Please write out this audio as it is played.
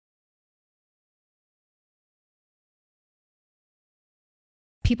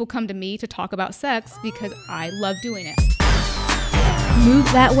people come to me to talk about sex because I love doing it. Move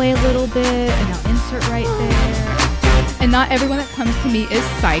that way a little bit, and I'll insert right there. And not everyone that comes to me is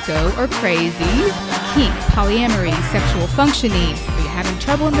psycho or crazy. Kink, polyamory, sexual functioning. Are you having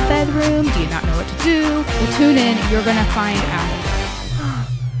trouble in the bedroom? Do you not know what to do? Well, tune in. You're going to find out.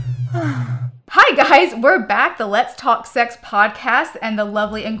 Hi, guys. We're back. The Let's Talk Sex podcast, and the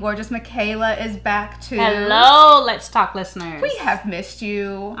lovely and gorgeous Michaela is back too. Hello, Let's Talk listeners. We have missed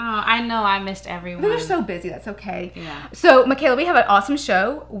you. Oh, I know. I missed everyone. We're so busy. That's okay. Yeah. So, Michaela, we have an awesome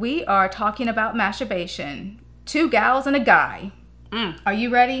show. We are talking about masturbation. Two gals and a guy. Are you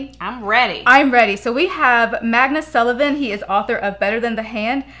ready? I'm ready. I'm ready. So we have Magnus Sullivan. He is author of Better Than the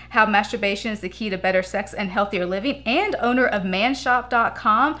Hand, How Masturbation is the Key to Better Sex and Healthier Living, and owner of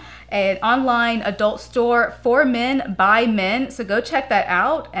manshop.com, an online adult store for men by men. So go check that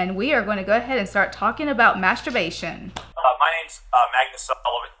out. And we are going to go ahead and start talking about masturbation. My name's Magnus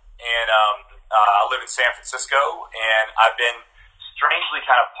Sullivan, and I live in San Francisco, and I've been strangely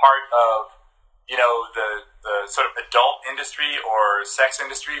kind of part of, the sort of adult industry or sex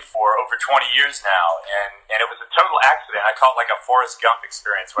industry for over 20 years now, and it was a total accident. I call it like a Forrest Gump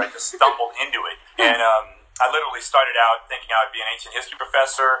experience where I just stumbled into it. And I literally started out thinking I would be an ancient history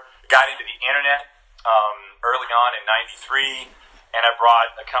professor, got into the internet early on in 93, and I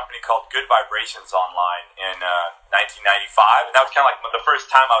brought a company called Good Vibrations online in 1995, and that was kind of like the first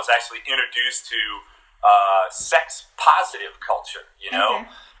time I was actually introduced to sex-positive culture, Okay.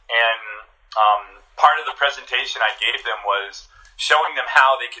 And part of the presentation I gave them was showing them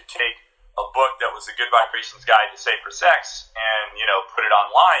how they could take a book that was a Good Vibrations Guide to Safer Sex and, put it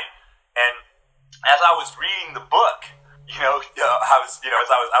online. And as I was reading the book, I had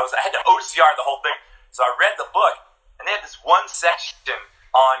to OCR the whole thing. So I read the book, and they had this one section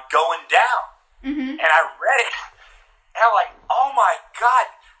on going down. And I read it, and I'm like, oh my God.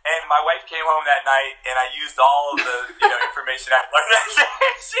 And my wife came home that night, and I used all of the information I learned.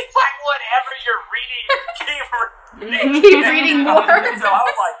 She's like, whatever you're reading, Keep reading more. So I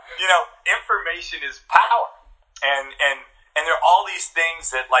was like, information is power. And there are all these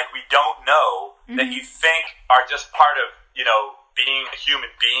things that, like, we don't know that you think are just part of, being a human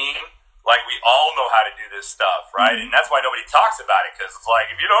being. Like, we all know how to do this stuff, right? And that's why nobody talks about it, because it's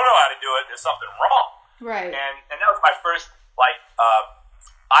like, if you don't know how to do it, there's something wrong. Right. And that was my first,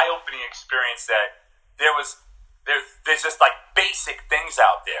 eye-opening experience that there's just like basic things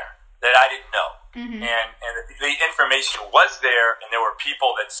out there that I didn't know, and the information was there, and there were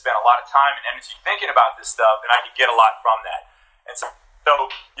people that spent a lot of time and energy thinking about this stuff, and I could get a lot from that. And so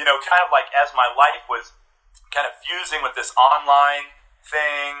kind of like as my life was kind of fusing with this online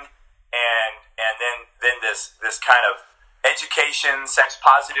thing, and then this kind of education, sex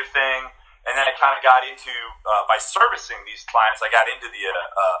positive thing. And then I kind of got into, by servicing these clients, I got into the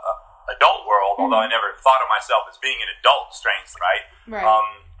adult world, although I never thought of myself as being an adult, strangely, right? Right.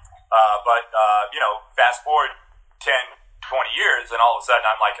 But fast forward 10, 20 years, and all of a sudden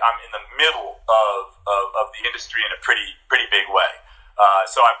I'm in the middle of the industry in a pretty big way.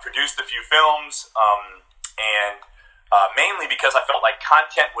 So I've produced a few films, and mainly because I felt like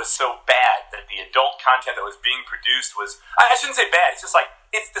content was so bad, that the adult content that was being produced was, I shouldn't say bad, it's just like,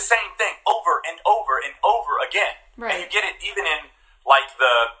 it's the same thing over and over and over again. Right. And you get it even in like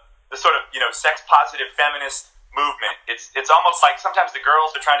the sort of, sex positive feminist movement. It's almost like sometimes the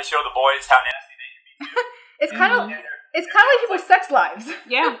girls are trying to show the boys how nasty they can be. It's kind of like people's sex lives.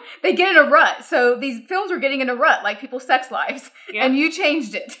 Yeah. They get in a rut. So these films were getting in a rut, like people's sex lives. Yeah. And you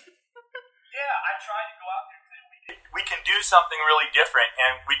changed it. Yeah, I tried to go out there and say we can do something really different,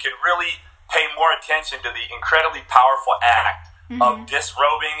 and we can really pay more attention to the incredibly powerful act of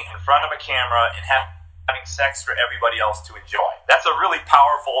disrobing in front of a camera and having sex for everybody else to enjoy. That's a really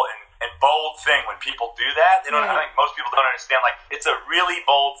powerful and bold thing when people do that. They don't. I think most people don't understand. Like, it's a really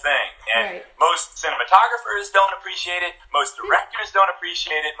bold thing, and most cinematographers don't appreciate it. Most directors don't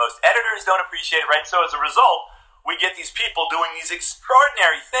appreciate it. Most editors don't appreciate it. Right. So as a result, we get these people doing these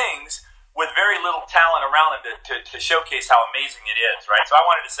extraordinary things with very little talent around them to showcase how amazing it is. Right. So I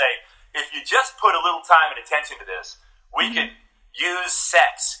wanted to say, if you just put a little time and attention to this, we could use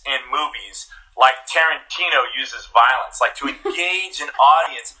sex in movies like Tarantino uses violence, like to engage an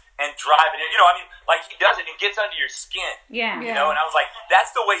audience and drive it in. Like he does it, it gets under your skin. Yeah. And I was like,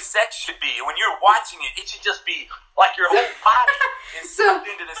 that's the way sex should be. When you're watching it, it should just be like your whole body is sucked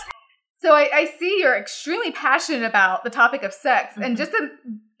into this movie. So I see you're extremely passionate about the topic of sex. And just to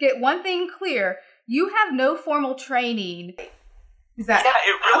get one thing clear, you have no formal training. Is that? Yeah,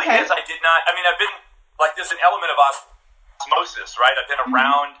 it really is. I did not. I've been like, there's an element of osmosis, right? I've been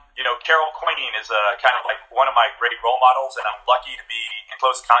around, Carol Queen is kind of like one of my great role models, and I'm lucky to be in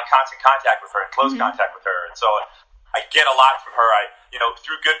constant contact with her, and so I get a lot from her.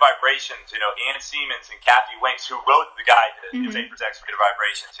 Through Good Vibrations, Ann Siemens and Kathy Winks, who wrote the guide to Vapors X Good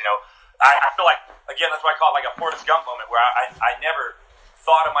Vibrations. I feel like, again, that's why I call it like a Forrest Gump moment, where I never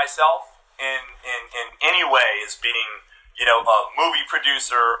thought of myself in any way as being a movie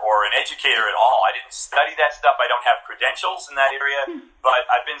producer or an educator at all. I didn't study that stuff. I don't have credentials in that area, but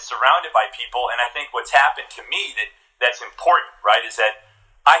I've been surrounded by people, and I think what's happened to me that's important, right, is that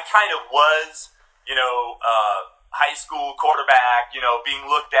I kind of was, high school quarterback, being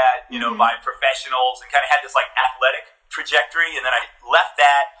looked at, by professionals, and kind of had this like athletic trajectory, and then I left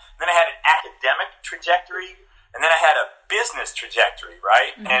that. Then I had an academic trajectory, and then I had a business trajectory,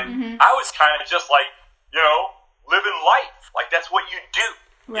 right? And I was kind of just like, living life. Like, that's what you do,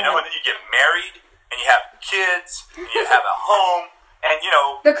 and then you get married, and you have kids, and you have a home, and,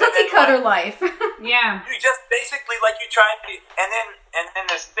 the cookie cutter life. Yeah. You just basically, like, you try to, and then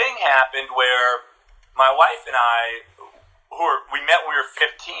this thing happened where my wife and I, we met when we were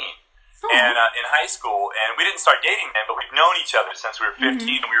 15, and in high school, and we didn't start dating then, but we've known each other since we were 15,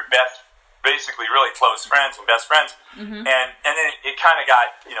 and we were basically really close friends and best friends, and then it kind of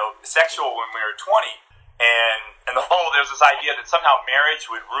got, sexual when we were 20, and there was this idea that somehow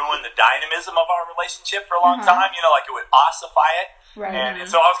marriage would ruin the dynamism of our relationship for a long time, like it would ossify it, right. And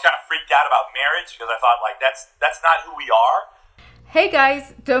so I was kind of freaked out about marriage, because I thought, like, that's not who we are. Hey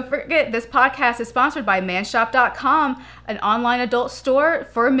guys, don't forget this podcast is sponsored by manshop.com, an online adult store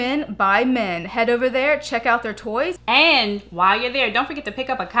for men by men. Head over there, check out their toys. And while you're there, don't forget to pick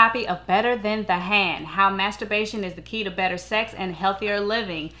up a copy of Better Than the Hand, How Masturbation is the Key to Better Sex and Healthier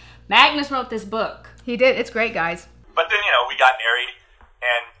Living. Magnus wrote this book. He did. It's great, guys. But then, we got married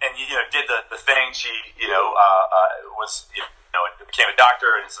and did the thing. She, was, became a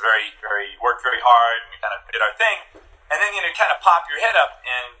doctor, and it's worked very hard, and we kind of did our thing. And then, kind of pop your head up,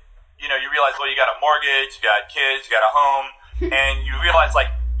 and, you realize, well, you got a mortgage, you got kids, you got a home, and you realize, like,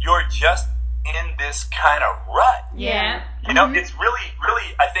 you're just in this kind of rut. Yeah. It's really,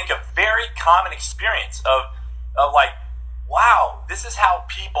 really, I think, a very common experience of like, wow, this is how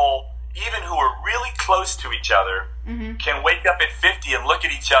people, even who are really close to each other, can wake up at 50 and look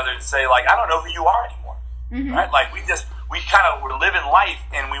at each other and say, like, I don't know who you are anymore, right? Like, we kind of were living life,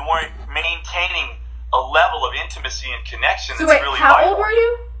 and we weren't maintaining a level of intimacy and connection that's really vital.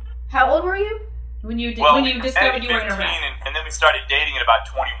 How old were you? When you discovered you were in a 15, rut. and then we started dating at about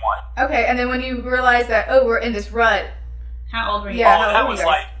 21. Okay, and then when you realized that, we're in this rut. How old were you? Yeah, that was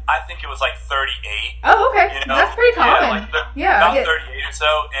like, I think it was like 38. Oh, okay. That's pretty common. About 38 or so.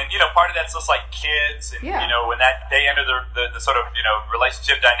 And, part of that's just like kids. And, when they enter the sort of,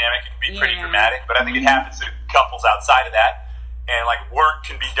 relationship dynamic, it can be pretty dramatic. But I think it happens to couples outside of that. And, like, work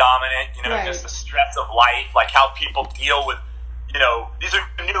can be dominant, right. Just the stress of life, like how people deal with, these are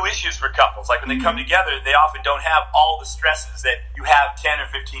new issues for couples. Like, when they come together, they often don't have all the stresses that you have 10 or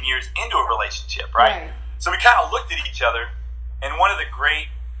 15 years into a relationship, right? So we kind of looked at each other, and one of the great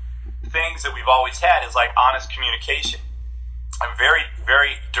things that we've always had is, like, honest communication. I'm very,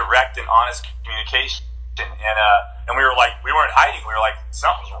 very direct and honest communication. And we were like, we weren't hiding. We were like,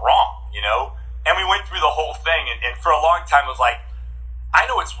 something's wrong, And we went through the whole thing, and for a long time it was like, I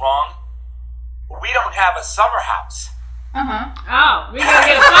know it's wrong. We don't have a summer house. Oh, we gotta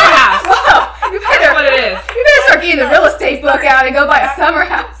get a summer house. Whoa, that's what it is. You better start getting the real estate book out and go buy a summer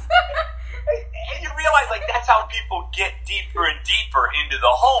house. And you realize, like, that's how people get deeper and deeper into the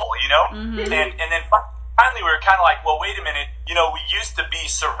hole, And then finally we were kind of like, well, wait a minute. We used to be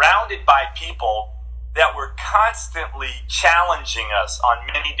surrounded by people that were constantly challenging us on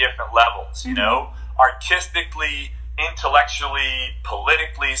many different levels, artistically, intellectually,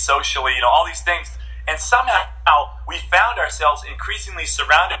 politically, socially, all these things. And somehow we found ourselves increasingly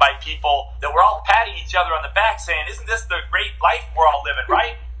surrounded by people that were all patting each other on the back saying, isn't this the great life we're all living,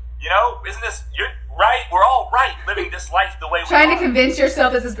 right? Isn't this, you're right, we're all right living this life the way we are. Trying to convince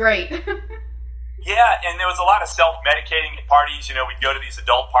yourself this is great. Yeah, and there was a lot of self-medicating at parties. We'd go to these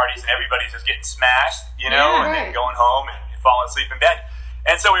adult parties, and everybody's just getting smashed, and then going home and falling asleep in bed.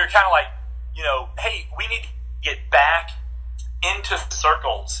 And so we were kind of like, hey, we need to get back into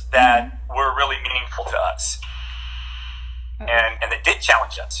circles that were really meaningful to us. And that did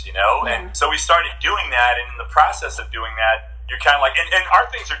challenge us, And so we started doing that, and in the process of doing that, you're kind of like, and our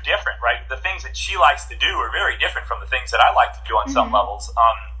things are different, right? The things that she likes to do are very different from the things that I like to do on some levels.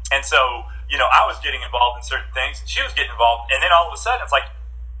 And so, I was getting involved in certain things, and she was getting involved, and then all of a sudden it's like,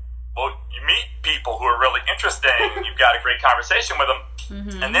 well, you meet people who are really interesting, and you've got a great conversation with them,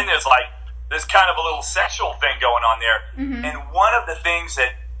 and then there's kind of a little sexual thing going on there. And one of the things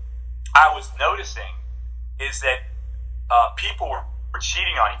that I was noticing is that people were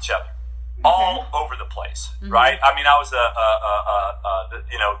cheating on each other all over the place, right? I mean, I was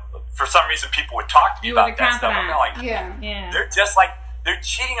for some reason people would talk to me about that stuff. I'm like, they're just like, they're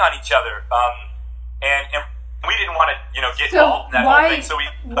cheating on each other, and we didn't want to, get involved in that whole thing. So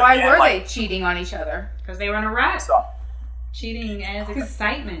why were they cheating on each other? Because they were in a rut. Cheating as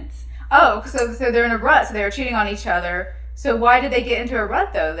excitement. Oh, so they're in a rut, so they were cheating on each other. So why did they get into a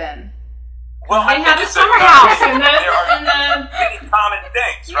rut, though, then? Well, they have a summer house and there are many common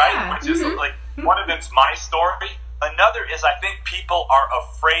things, right? Which is like, one of them's my story. Another is, I think people are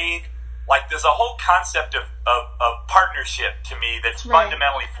afraid, like there's a whole concept of partnership to me that's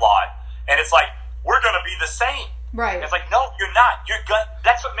fundamentally flawed. And it's like, we're going to be the same. Right. It's like, no, you're not.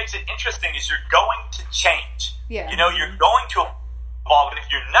 That's what makes it interesting is you're going to change. Yeah. You're going to evolve. And if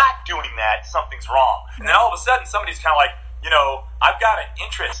you're not doing that, something's wrong. And then all of a sudden, somebody's kind of like, I've got an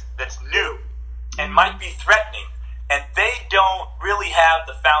interest that's new and might be threatening, and they don't really have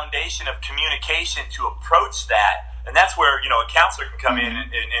the foundation of communication to approach that. And that's where, a counselor can come in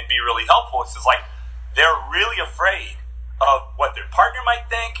and be really helpful. It's just like, they're really afraid of what their partner might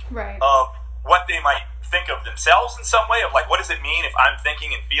think, of what they might think of themselves in some way, of like, what does it mean if I'm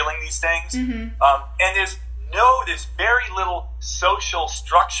thinking and feeling these things? And there's very little social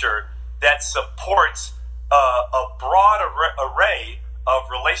structure that supports a broad array of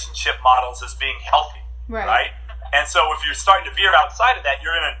relationship models as being healthy, right? And so if you're starting to veer outside of that,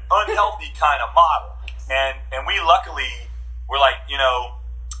 you're in an unhealthy kind of model. And we luckily were like,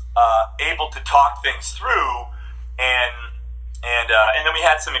 able to talk things through, and then we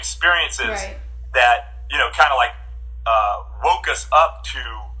had some experiences that kind of like woke us up to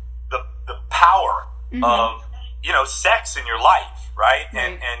the power of sex in your life, right?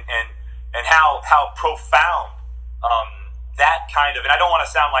 And how profound that kind of, and I don't want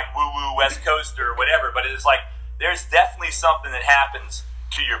to sound like woo-woo West Coaster or whatever, but it is like, there's definitely something that happens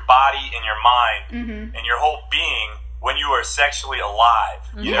to your body and your mind and your whole being when you are sexually alive,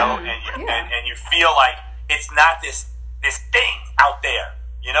 and you feel like it's not this thing out there,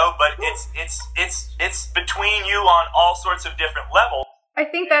 but it's between you on all sorts of different levels. I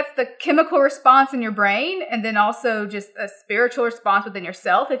think that's the chemical response in your brain, and then also just a spiritual response within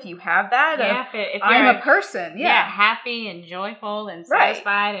yourself if you have that. If I'm a person, happy and joyful and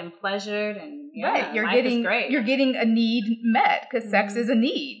satisfied and pleasured, and you're getting a need met, because sex is a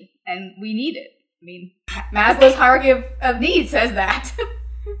need and we need it. I mean, Maslow's hierarchy of needs says that.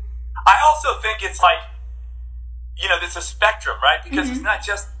 I also think it's like, there's a spectrum, right? Because it's not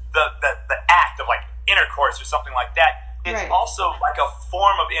just the act of like intercourse or something like that. It's also like a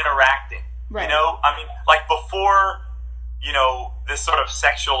form of interacting, I mean, like before, this sort of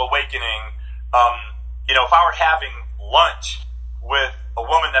sexual awakening, if I were having lunch with a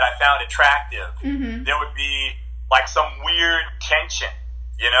woman that I found attractive, there would be like some weird tension,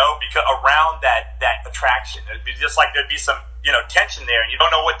 because around that attraction. It'd be just like there'd be some, tension there, and you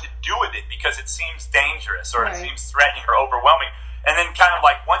don't know what to do with it because it seems dangerous or it seems threatening or overwhelming. And then kind of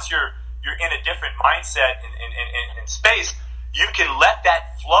like once you're in a different mindset in space, you can let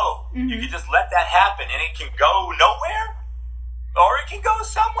that flow. You can just let that happen, and it can go nowhere, or it can go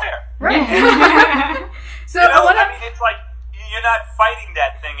somewhere. Right. So I mean, it's like you're not fighting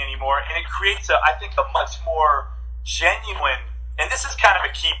that thing anymore, and it creates I think a much more genuine. And this is kind of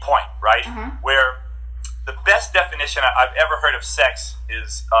a key point, right? Where the best definition I've ever heard of sex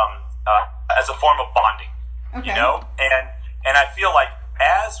is as a form of bonding. And I feel like,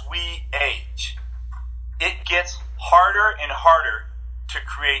 as we age, it gets harder and harder to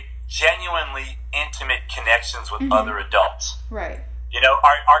create genuinely intimate connections with other adults. Right.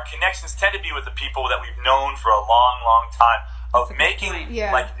 Our connections tend to be with the people that we've known for a long, long time, of making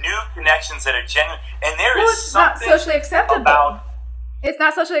like new connections that are genuine. And it's not socially acceptable. It's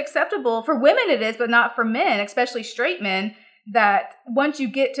not socially acceptable. For women it is, but not for men, especially straight men, that once you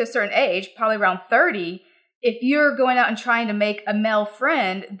get to a certain age, probably around 30, if you're going out and trying to make a male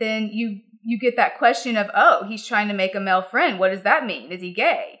friend, then you get that question of, oh, he's trying to make a male friend. What does that mean? Is he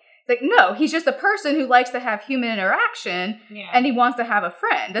gay? It's like, no, he's just a person who likes to have human interaction, and he wants to have a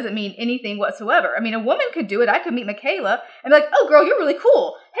friend. Doesn't mean anything whatsoever. I mean, a woman could do it. I could meet Michaela and be like, oh, girl, you're really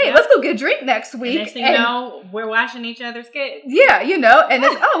cool. Hey, let's go get a drink next week. And next thing you know, we're watching each other's kids. Yeah, and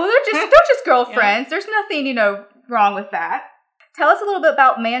it's, oh, well, they're just girlfriends. There's nothing, wrong with that. Tell us a little bit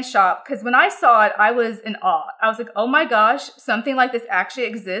about Man Shop, because when I saw it, I was in awe. I was like, oh my gosh, something like this actually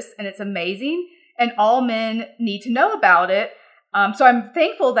exists, and it's amazing, and all men need to know about it. So I'm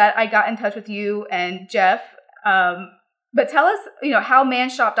thankful that I got in touch with you and Jeff. But tell us, how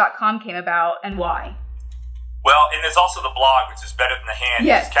manshop.com came about and why. Well, and there's also the blog, which is Better Than the Hand.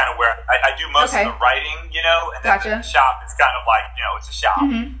 Yes. It's kind of where I do most of the writing, you know, and then the shop is kind of like, you know, it's a shop.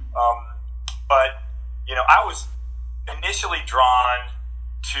 But, you know, I was initially drawn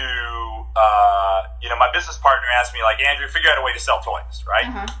to, you know, my business partner asked me, like, Andrew, figure out a way to sell toys, right?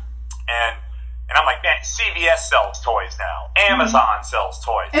 And I'm like, man, CVS sells toys now. Amazon sells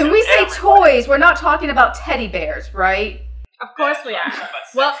toys. And we say toys, we're not talking about teddy bears, right? Of course we are.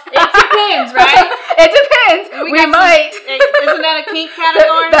 Well, it depends, right? It depends. We might. Isn't that a kink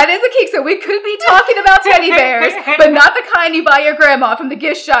category? That is a kink. So we could be talking about teddy bears, but not the kind you buy your grandma from the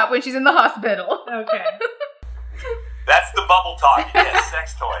gift shop when she's in the hospital. Okay. That's the bubble talk. Yes,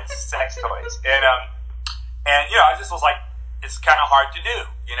 sex toys. And you know, I just was like, it's kind of hard to do,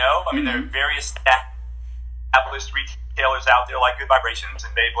 you know? I mean, there are various established retailers out there like Good Vibrations and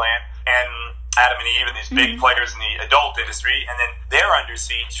Babeland and Adam and Eve and these big players in the adult industry, and then they're under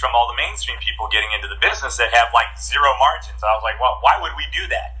siege from all the mainstream people getting into the business that have like zero margins. I was like, well, why would we do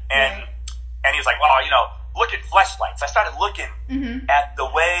that? And he was like, well, you know, look at Fleshlights. I started looking at the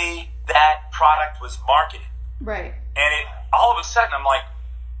way that product was marketed. Right. And all of a sudden I'm like,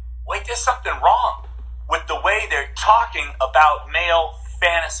 wait, there's something wrong with the way they're talking about male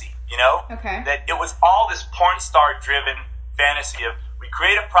fantasy, you know? Okay. That it was all this porn star driven fantasy of, we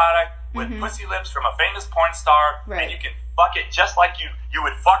create a product with pussy lips from a famous porn star, and you can fuck it just like you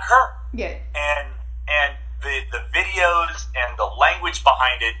would fuck her. Yeah. And the videos and the language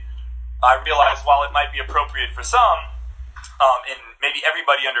behind it, I realized while it might be appropriate for some, and maybe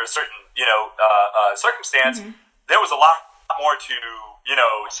everybody under a certain, you know, circumstance, there was a lot more to, you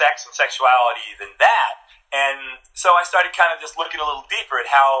know, sex and sexuality than that. And so I started kind of just looking a little deeper at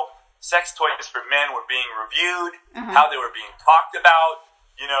how sex toys for men were being reviewed, how they were being talked about,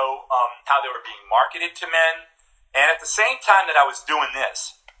 you know, how they were being marketed to men. And at the same time that I was doing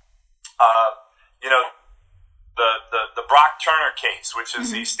this, you know, the Brock Turner case, which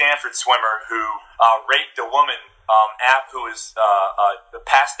is the Stanford swimmer who raped a woman who was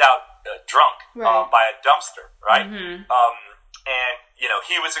passed out drunk by a dumpster, right? And, you know,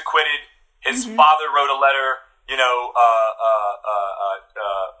 he was acquitted. His father wrote a letter, you know,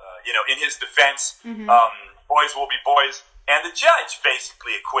 in his defense, boys will be boys. And the judge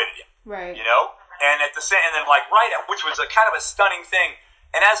basically acquitted him, right? You know? And at the same, and then like which was a kind of a stunning thing.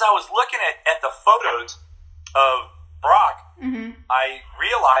 And as I was looking at the photos of Brock, I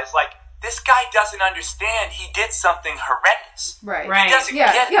realized, like, this guy doesn't understand he did something horrendous. Right. He doesn't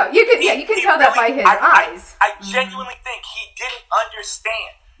get it. Yeah, you can tell that by his eyes. I genuinely think he didn't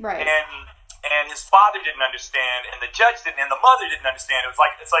understand. Right. And his father didn't understand, and the judge didn't, and the mother didn't understand.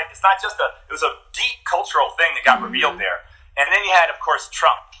 It's not just it was a deep cultural thing that got revealed there. And then you had, of course,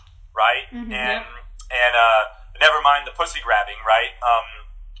 Trump, right? And never mind the pussy grabbing, right?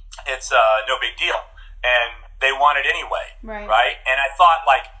 It's no big deal. And they want it anyway, right? And I thought,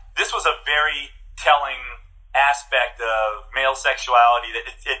 like, this was a very telling aspect of male sexuality that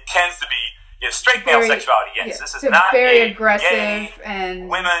it tends to be, you know, straight male sexuality. Yes, this is not very a aggressive gay, and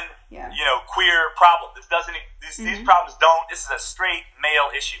women, you know, queer problem. This doesn't. These problems don't. This is a straight male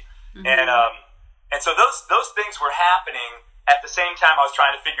issue, and so those things were happening at the same time I was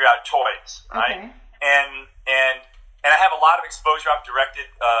trying to figure out toys, right? And I have a lot of exposure. I've directed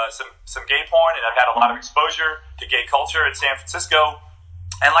some gay porn, and I've had a lot of exposure to gay culture in San Francisco.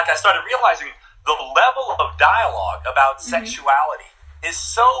 And like I started realizing, the level of dialogue about sexuality is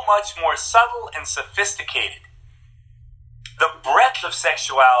so much more subtle and sophisticated. The breadth of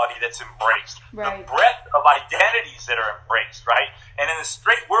sexuality that's embraced, the breadth of identities that are embraced, right? And in the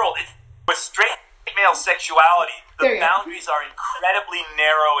straight world, with straight male sexuality, the boundaries are incredibly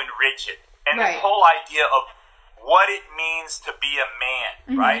narrow and rigid. And the whole idea of what it means to be a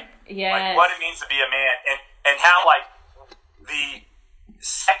man, right? Yes. Like what it means to be a man, and how, like, the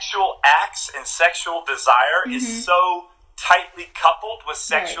sexual acts and sexual desire is so tightly coupled with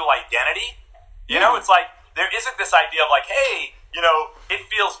sexual identity. You know, it's like there isn't this idea of, like, hey, you know, it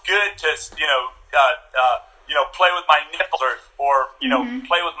feels good to, play with my nipples or you know,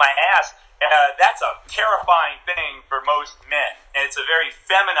 play with my ass. That's a terrifying thing for most men, and it's a very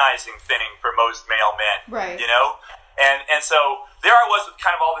feminizing thing for most male men. Right. You know, and so there I was with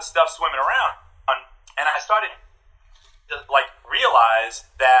kind of all this stuff swimming around, and I started to, like, realize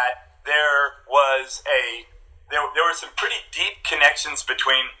that there were some pretty deep connections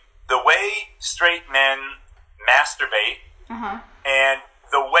between the way straight men masturbate and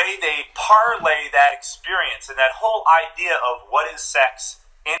the way they parlay that experience and that whole idea of what is sex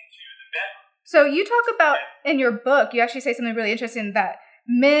into the bedroom. So you talk about, in your book, you actually say something really interesting, that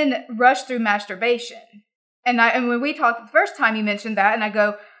men rush through masturbation. And when we talked the first time, you mentioned that, and I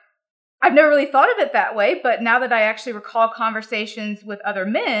go, I've never really thought of it that way, but now that I actually recall conversations with other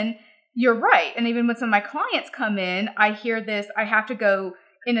men, you're right. And even when some of my clients come in, I hear this, I have to go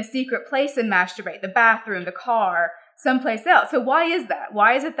in a secret place and masturbate, the bathroom, the car, someplace else. So why is that?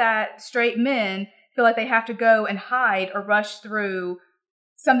 Why is it that straight men feel like they have to go and hide or rush through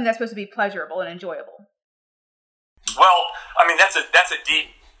something that's supposed to be pleasurable and enjoyable? Well, I mean, that's a deep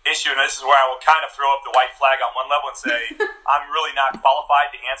issue, and this is where I will kind of throw up the white flag on one level and say, I'm really not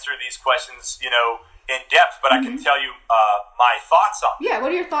qualified to answer these questions, in depth, but I can tell you my thoughts on them. Yeah, what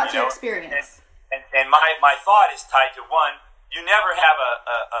are your thoughts, your experience? And my thought is tied to one, you never have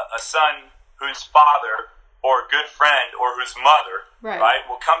a son whose father or good friend or whose mother, right,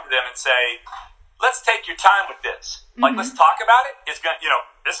 will come to them and say, let's take your time with this. Like, let's talk about it. It's going to,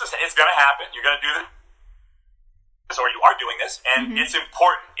 it's going to happen. You're going to do this, or you are doing this, and it's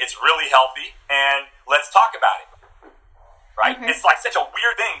important. It's really healthy, and let's talk about it. Right? Okay. It's like such a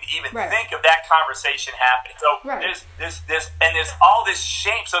weird thing to even think of that conversation happening. So there's all this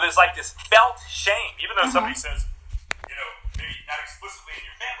shame. So there's like this felt shame, even though somebody says, maybe not explicitly in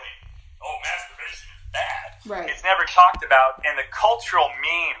your family, oh, masturbation is bad. Right. It's never talked about, and the cultural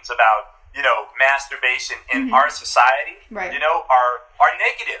memes about masturbation in our society, are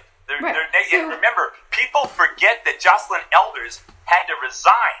negative. They're negative. So, remember, people forget that Jocelyn Elders had to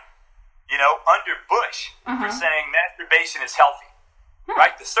resign, under Bush for saying masturbation is healthy.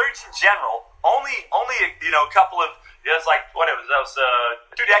 Right? The Surgeon General only a couple of, it was like, that was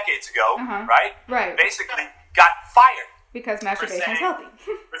 2 decades ago, right? Right. Basically got fired. Because masturbation is healthy.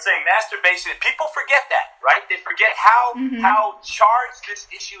 For saying masturbation, people forget that, right? They forget how charged this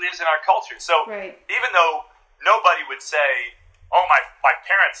issue is in our culture. So even though nobody would say, oh, my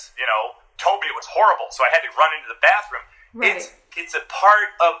parents, told me it was horrible, so I had to run into the bathroom. Right. It's a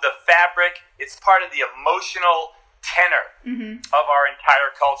part of the fabric. It's part of the emotional tenor of our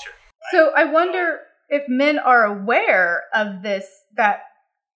entire culture. Right? So I wonder if men are aware of this, that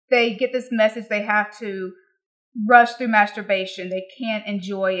they get this message they have to rush through masturbation. They can't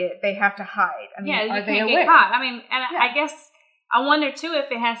enjoy it. They have to hide. I mean, you can't get caught. I mean, and I guess I wonder too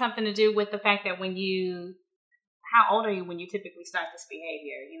if it has something to do with the fact that how old are you when you typically start this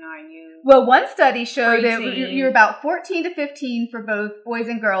behavior? Are you... Well, one study showed that you're about 14 to 15 for both boys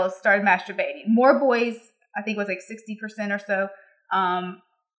and girls started masturbating. More boys, I think it was like 60% or so,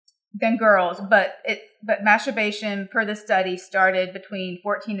 than girls. But masturbation, per the study, started between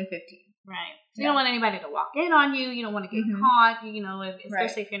 14 and 15. Right. You don't want anybody to walk in on you. You don't want to get caught,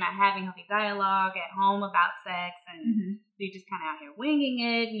 especially if you're not having healthy dialogue at home about sex, and you're just kind of out here winging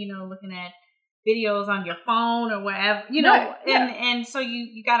it, looking at videos on your phone or wherever, and so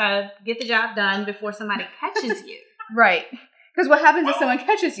you gotta get the job done before somebody catches you. Right. Because what happens if someone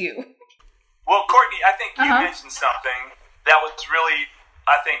catches you? Well, Courtney, I think you mentioned something that was really,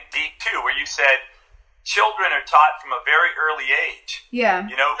 I think, deep too, where you said children are taught from a very early age. Yeah.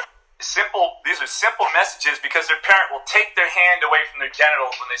 These are simple messages because their parent will take their hand away from their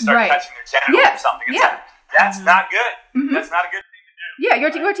genitals when they start touching their genitals or something. That's not good. That's not a good thing to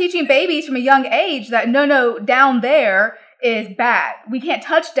do. Yeah, we're teaching babies from a young age that no, down there is bad. We can't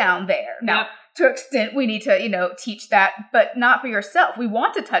touch down there. Now, to an extent, we need to, teach that, but not for yourself. We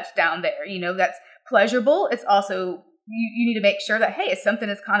want to touch down there. That's pleasurable. It's also, you need to make sure that, hey, it's something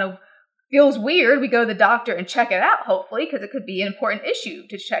that's kind of feels weird, we go to the doctor and check it out, hopefully, because it could be an important issue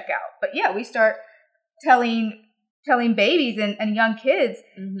to check out. But yeah, we start telling babies and young kids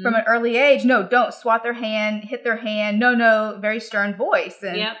from an early age, no, don't swat their hand, hit their hand, no, very stern voice.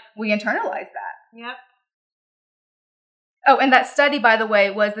 And we internalize that. Yep. Oh, and that study, by the way,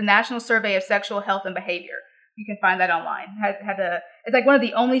 was the National Survey of Sexual Health and Behavior. You can find that online. It's like one of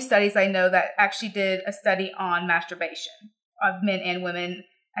the only studies I know that actually did a study on masturbation of men and women.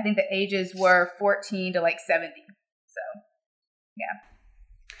 I think the ages were 14 to 70. So, yeah.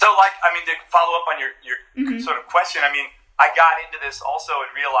 So, to follow up on your sort of question, I got into this also and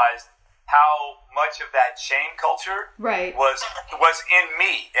realized how much of that shame culture was in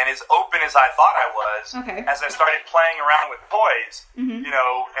me, and as open as I thought I was, as I started playing around with toys, and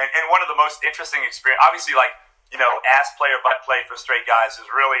one of the most interesting experience, obviously, ass play or butt play for straight guys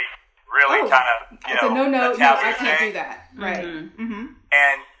is really kind of, it's a no, I can't do that. Right.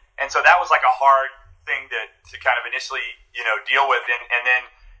 And so that was like a hard thing to kind of initially, deal with. And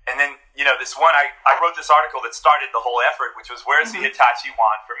then, this one, I wrote this article that started the whole effort, which was, where's the Hitachi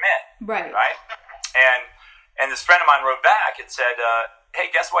wand for men? Right. And this friend of mine wrote back and said, hey,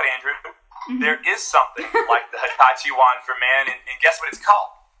 guess what, Andrew? There is something like the Hitachi wand for men, and guess what it's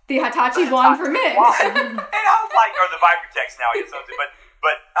called? The Hitachi wand for men. And I was like, or the Vibratex now, I guess something, but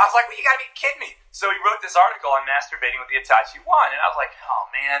I was like, well, you gotta be kidding me. So he wrote this article on masturbating with the Hitachi wand, and I was like, oh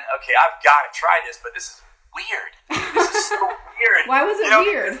man, okay, I've got to try this, but this is weird. This is so weird. Why was it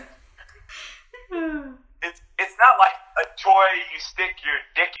weird? it's not like a toy you stick your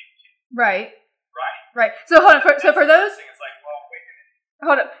dick in. Right. Right. So hold on. So for those, It's like, well, wait a minute.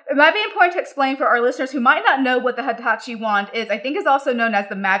 hold up. It might be important to explain for our listeners who might not know what the Hitachi wand is. I think it's also known as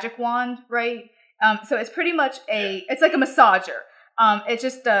the magic wand, right? So it's pretty much it's like a massager. It's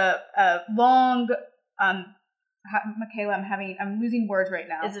just a long, Michaela, I'm losing words right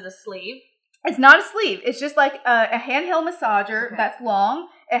now. Is it a sleeve? It's not a sleeve. It's just like a handheld massager that's long.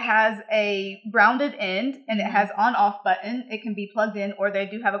 It has a rounded end and it has on-off button. It can be plugged in, or they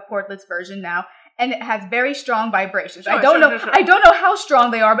do have a cordless version now. And it has very strong vibrations. Sure, I don't know how strong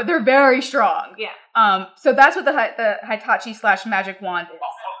they are, but they're very strong. Yeah. So that's what the Hitachi / magic wand is.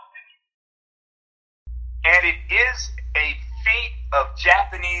 And it is a feat of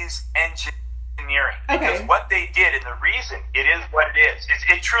Japanese engineering. Okay. Because what they did, and the reason it is what it is,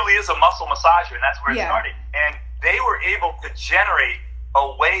 it truly is a muscle massager, and that's where it started. And they were able to generate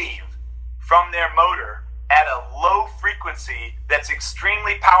a wave from their motor at a low frequency that's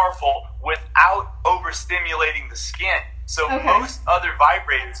extremely powerful without overstimulating the skin. So most other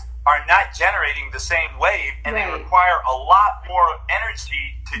vibrators are not generating the same wave, and they require a lot more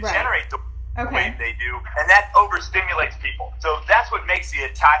energy to generate the wave they do, and that overstimulates people. So that's what makes the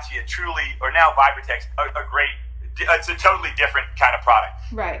Hitachi a truly, or now Vibratex, a great, it's a totally different kind of product.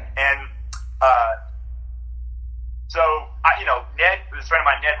 Right. And so, Ned, this friend of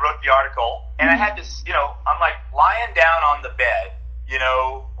mine, Ned, wrote the article, and I had this, I'm like lying down on the bed,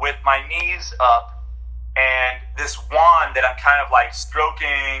 with my knees up, and this wand that I'm kind of like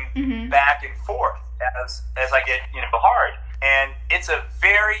stroking back and forth as I get, hard. And it's a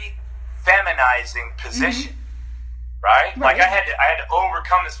very feminizing position, right? Like I had to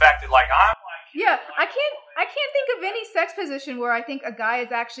overcome this fact that like I'm like, yeah, I can't think of any sex position where I think a guy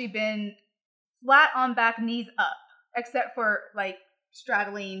has actually been flat on back, knees up, except for like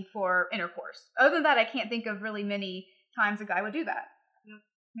straddling for intercourse. Other than that, I can't think of really many times a guy would do that.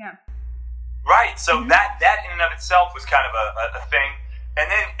 Yeah. Right. So that in and of itself was kind of a thing, and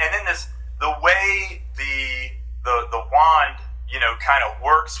then the way the wand kind of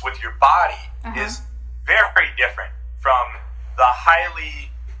works with your body is very different from the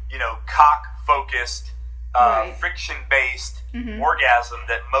highly cock focused friction-based orgasm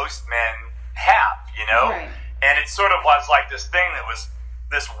that most men have, and it sort of was like this thing that was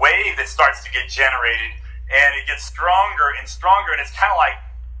this wave that starts to get generated, and it gets stronger and stronger, and it's kind of like,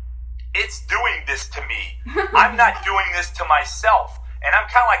 it's doing this to me. I'm not doing this to myself, and I'm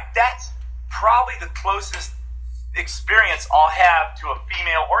kind of like, that's probably the closest experience I'll have to a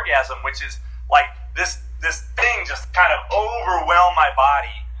female orgasm, which is like this thing just kind of overwhelmed my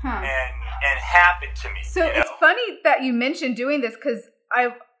body and happened to me. So it's funny that you mentioned doing this, because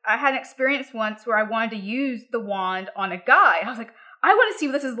I had an experience once where I wanted to use the wand on a guy. I was like, I want to see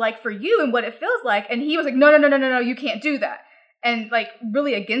what this is like for you and what it feels like. And he was like, no, you can't do that. And like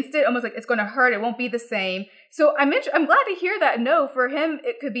really against it, almost like it's going to hurt. It won't be the same. So I'm glad to hear that. No, for him,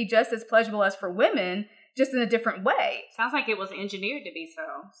 it could be just as pleasurable as for women, just in a different way. Sounds like it was engineered to be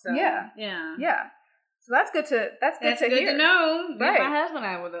so. Yeah. So that's good to hear. To know. Right. My husband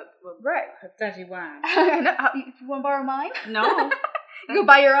and I with a Hitachi wand. You want to borrow mine? No. You go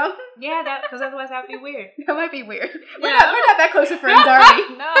buy your own? Yeah, because otherwise that would be weird. That might be weird. We're not that close of friends, are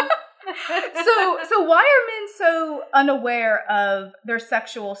we? No. So why are men so unaware of their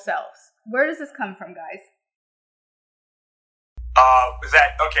sexual selves? Where does this come from, guys? Is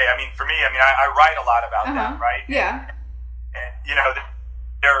that okay? I mean, for me, I write a lot about that, right? Yeah. And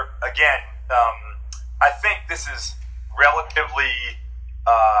there again, I think this is relatively,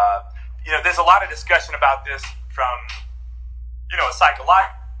 there's a lot of discussion about this from, a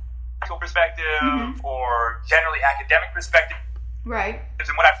psychological perspective or generally academic perspective. Right.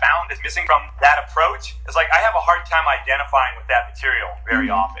 And what I found is missing from that approach is like I have a hard time identifying with that material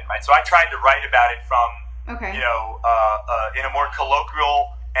very often, right? So I tried to write about it from, in a more colloquial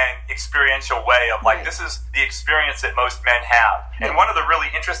and experiential way of like, this is the experience that most men have. And one of the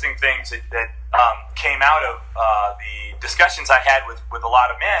really interesting things that came out of the discussions I had with a lot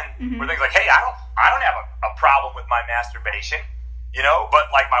of men were things like, hey, I don't have a problem with my masturbation, but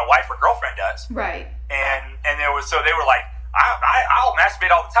like my wife or girlfriend does. Right. And they were like, I'll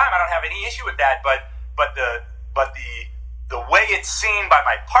masturbate all the time. I don't have any issue with that. But the way it's seen by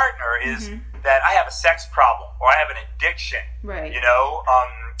my partner is that I have a sex problem or I have an addiction, right?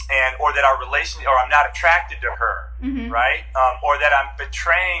 Or that our relationship, or I'm not attracted to her, right? Or that I'm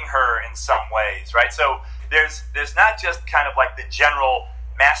betraying her in some ways, right? So there's not just kind of like the general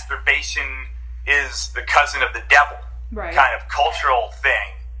masturbation is the cousin of the devil, kind of cultural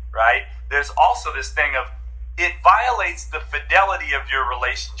thing, right? There's also this thing of it violates the fidelity of your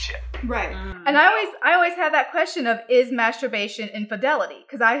relationship. Right. And I always have that question of, is masturbation infidelity?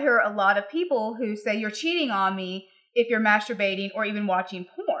 Because I hear a lot of people who say you're cheating on me if you're masturbating or even watching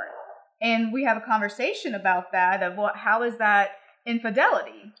porn. And we have a conversation about that of how is that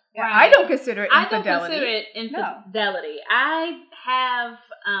infidelity? Right. I don't consider it infidelity. I don't consider it infidelity. No. I have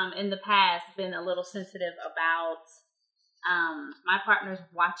in the past been a little sensitive about my partners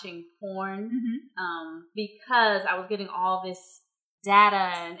watching porn because I was getting all this data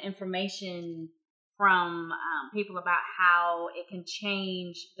and information from people about how it can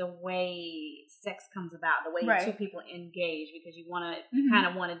change the way sex comes about, the way two people engage, because you want to kind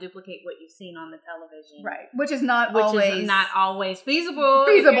of want to duplicate what you've seen on the television, right? Which is not always feasible.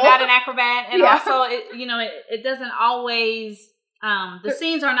 If you're not an acrobat, and also it doesn't always. The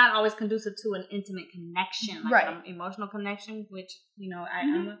scenes are not always conducive to an intimate connection, like an emotional connection, which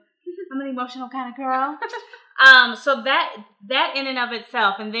I'm an emotional kind of girl. So that in and of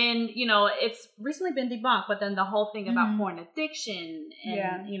itself, and then it's recently been debunked, but then the whole thing about porn addiction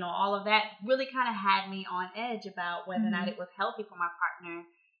and all of that really kind of had me on edge about whether or not it was healthy for my partner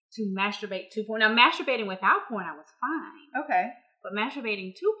to masturbate to porn. Now, masturbating without porn, I was fine. Okay, but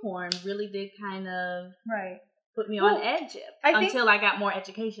masturbating to porn really did kind of put me on edge until I got more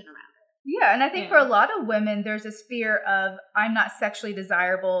education around it. Yeah, and I think for a lot of women, there's this fear of, I'm not sexually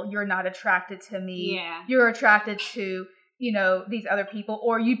desirable, you're not attracted to me, you're attracted to, these other people,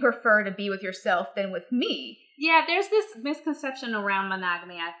 or you prefer to be with yourself than with me. Yeah, there's this misconception around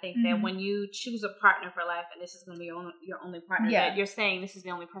monogamy, I think, that when you choose a partner for life, and this is going to be your only partner, that you're saying, this is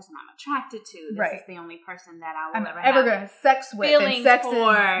the only person I'm attracted to, this is the only person that I will ever going to have sex with, feelings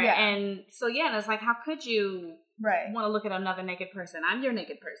for, and so and it's like, how could you want to look at another naked person? I'm your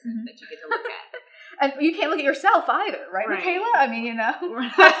naked person that you get to look at. And you can't look at yourself either, right, Michaela? I mean,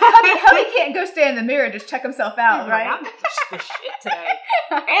 Hubby can't go stand in the mirror and just check himself out, right? I'm the shit today.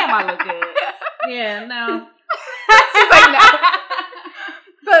 Damn, I look good. Yeah, no. She's like, no.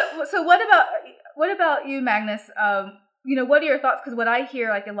 But so what about you, Magnus? What are your thoughts? Because what I hear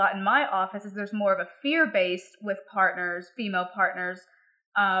like a lot in my office is there's more of a fear based with partners, female partners,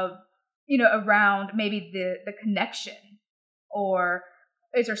 around maybe the connection, or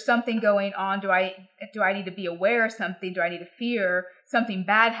is there something going on? Do I need to be aware of something? Do I need to fear something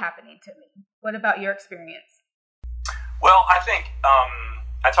bad happening to me? What about your experience? Well, I think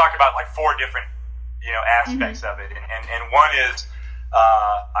I talk about like 4 different aspects of it, and one is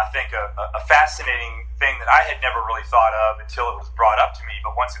I think a fascinating thing that I had never really thought of until it was brought up to me.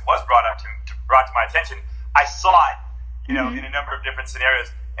 But once it was brought to my attention, I saw it, in a number of different scenarios.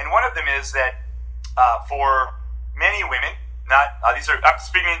 And one of them is that for many women, I'm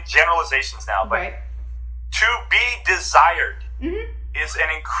speaking in generalizations now, but to be desired is an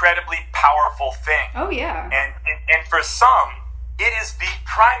incredibly powerful thing. Oh yeah. And for some, it is the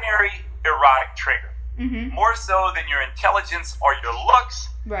primary erotic trigger. More so than your intelligence or your looks.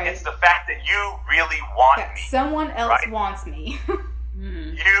 Right. It's the fact that you really want me. Someone else wants me.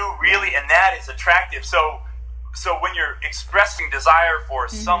 You really, and that is attractive. So when you're expressing desire for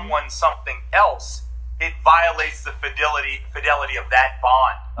someone, something else, it violates the fidelity of that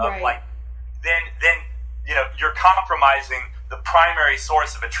bond. Of then you're compromising the primary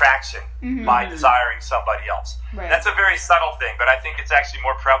source of attraction by desiring somebody else. Right. That's a very subtle thing, but I think it's actually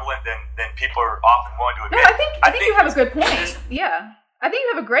more prevalent than people are often willing to admit. No, I think you have a good point. Yeah. I think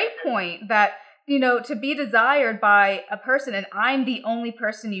you have a great point that, to be desired by a person and I'm the only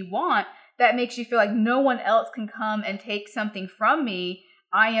person you want, that makes you feel like no one else can come and take something from me.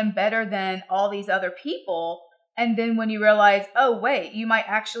 I am better than all these other people. And then when you realize, oh, wait, you might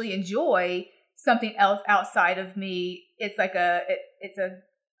actually enjoy something else outside of me, it's like a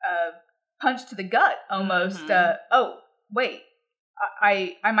punch to the gut almost. Oh, wait,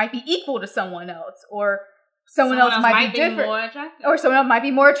 I might be equal to someone else, or someone else might be different, more attractive. Or someone else might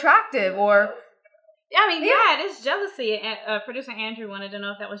be more attractive, or it is jealousy. Producer Andrew wanted to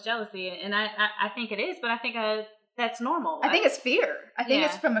know if that was jealousy, and I think it is, but I think that's normal. I think it's fear. I think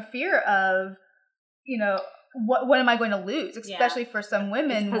it's from a fear of, what am I going to lose? Especially for some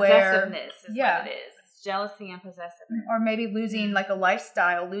women, it's possessiveness is what it is. It's jealousy and possessiveness. Or maybe losing like a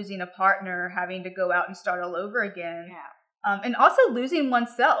lifestyle, losing a partner, having to go out and start all over again. Yeah. And also losing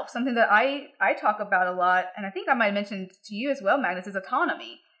oneself, something that I talk about a lot, and I think I might have mentioned to you as well, Magnus, is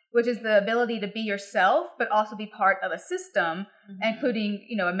autonomy, which is the ability to be yourself, but also be part of a system, including,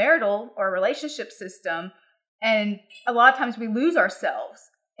 a marital or a relationship system. And a lot of times we lose ourselves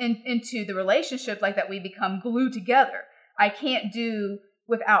into the relationship like that. We become glued together. I can't do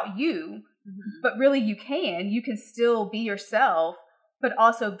without you, but really you can still be yourself, but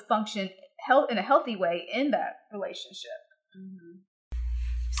also function in a healthy way in that relationship. Mm-hmm.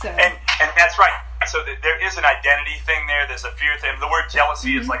 So and that's right. So there is an identity thing there. There's a fear thing. The word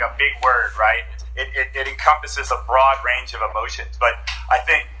jealousy is like a big word, right? It encompasses a broad range of emotions. But I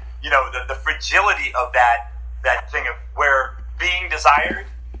think, you know, the fragility of that thing of where being desired,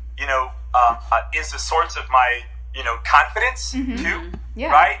 you know, is the source of my, you know, confidence too,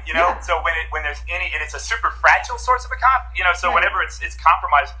 right? You know, so when there's any, and it's a super fragile source of a you know, so whenever it's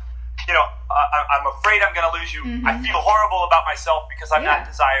compromised, you know, I'm afraid I'm going to lose you. I feel horrible about myself because I'm not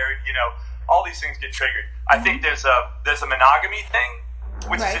desired. You know, all these things get triggered. I think there's a monogamy thing,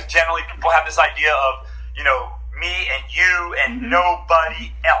 which is just generally people have this idea of, you know, me and you and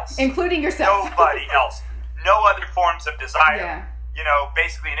nobody else, including yourself. Nobody else. No other forms of desire. Yeah. You know,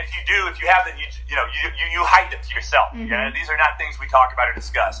 basically, and if you do, if you have them, you hide them to yourself. You know, these are not things we talk about or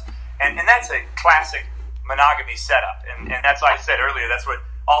discuss, and that's a classic monogamy setup, and that's why I said earlier. That's what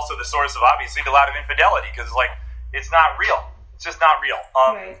also the source of obviously a lot of infidelity, because like it's not real. It's just not real.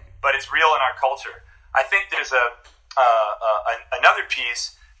 But it's real in our culture. I think there's another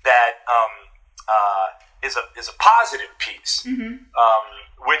piece that is a positive piece,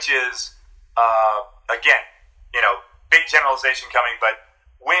 which is again, you know, big generalization coming, but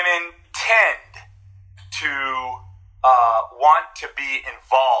women tend to want to be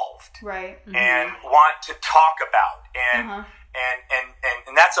involved, and want to talk about, and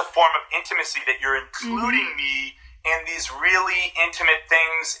that's a form of intimacy that you're including me in these really intimate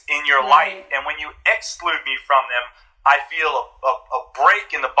things in your life, and when you exclude me from them, I feel a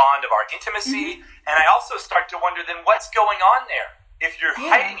break in the bond of our intimacy, and I also start to wonder then what's going on there if you're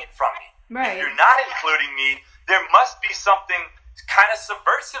hiding it from me. If you're not including me, there must be something kind of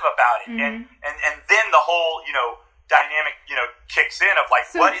subversive about it, and then the whole, you know, dynamic, you know, kicks in of like,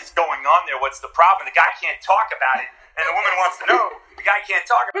 what is going on there? What's the problem? The guy can't talk about it, and the woman wants to know. The guy can't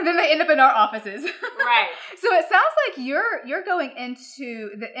talk about it. And then they end up in our offices. Right. So it sounds like you're going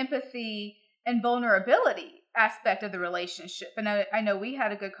into the empathy and vulnerability aspect of the relationship. And I know we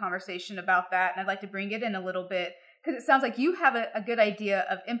had a good conversation about that, and I'd like to bring it in a little bit, because it sounds like you have a good idea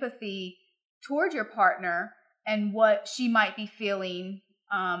of empathy toward your partner and what she might be feeling,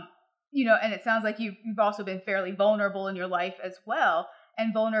 you know, and it sounds like you've also been fairly vulnerable in your life as well.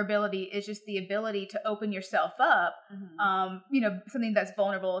 And vulnerability is just the ability to open yourself up. You know, something that's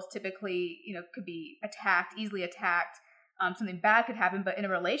vulnerable is typically, you know, could be attacked, easily attacked. Something bad could happen. But in a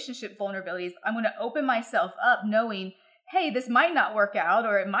relationship, vulnerability is I'm going to open myself up knowing, hey, this might not work out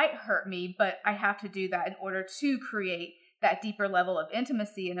or it might hurt me, but I have to do that in order to create that deeper level of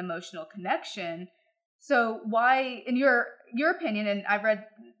intimacy and emotional connection. So why, in your opinion, and I've read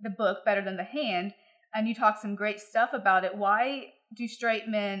the book Better Than the Hand, and you talk some great stuff about it, why do straight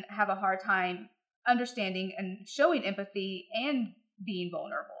men have a hard time understanding and showing empathy and being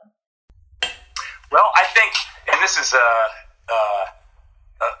vulnerable? Well, I think, and this is a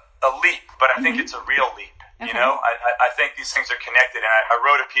leap, but I think it's a real leap. Okay. You know, I think these things are connected, and I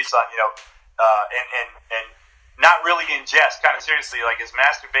wrote a piece on, you know, and not really in jest, kind of seriously, like is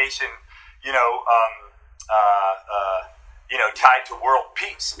masturbation, you know, tied to world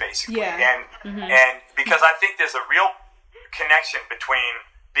peace, basically. And because I think there's a real connection between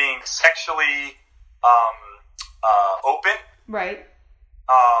being sexually open,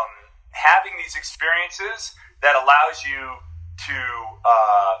 having these experiences that allows you to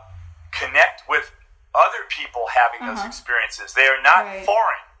connect with other people having those experiences. They are not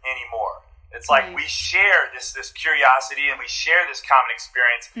foreign anymore. It's like we share this curiosity, and we share this common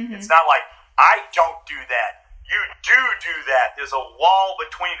experience. It's not like I don't do that, you do that. There's a wall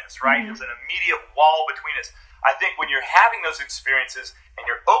between us, right? There's an immediate wall between us. I think when you're having those experiences and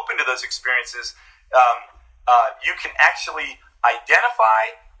you're open to those experiences, you can actually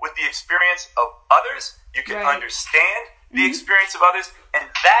identify with the experience of others. You can understand the experience of others, and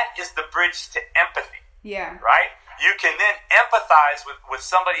that is the bridge to empathy. Right? You can then empathize with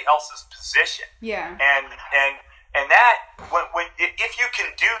somebody else's position. And that when if you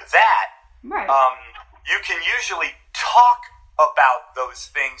can do that, you can usually talk about those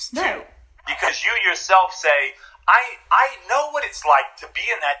things too. Because you yourself say, I know what it's like to be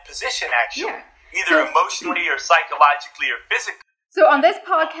in that position, actually, either emotionally or psychologically or physically. So on this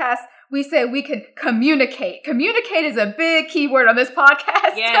podcast, we say we can communicate. Communicate is a big key word on this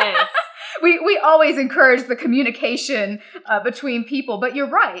podcast. Yes. We always encourage the communication between people. But you're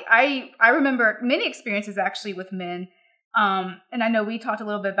right. I remember many experiences actually with men. And I know we talked a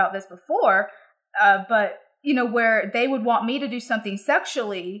little bit about this before, but, you know, where they would want me to do something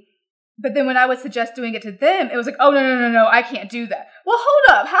sexually, But then when I would suggest doing it to them, it was like, oh, no, I can't do that. Well,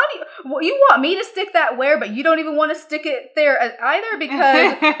 hold up. You want me to stick that where, but you don't even want to stick it there either?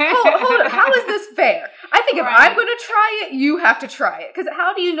 Because, hold up, how is this fair? I think if I'm going to try it, you have to try it. Because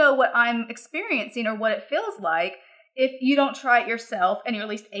how do you know what I'm experiencing or what it feels like if you don't try it yourself and you're at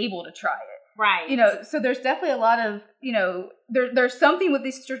least able to try it? Right. You know, so there's definitely a lot of, you know, there's something with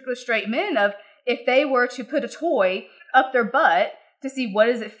these straight men of if they were to put a toy up their butt to see what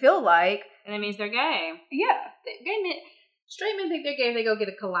does it feel like. And it means they're gay. Yeah. Straight men think they're gay if they go get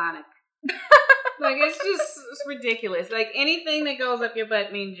a colonic. Like, it's ridiculous. Like, anything that goes up your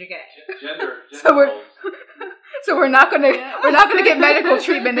butt means you're gay. So we're not gonna get medical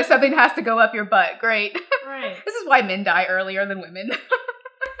treatment if something has to go up your butt. Great. Right. This is why men die earlier than women.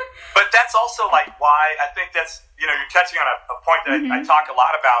 But that's also like why I think that's, you know, you're touching on a point that I talk a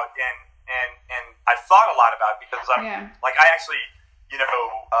lot about and I've thought a lot about because I actually, you know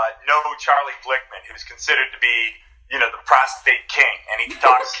Charlie Glickman, who's considered to be, you know, the prostate king, and he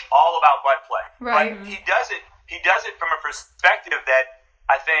talks all about butt play. Right. But he does it from a perspective that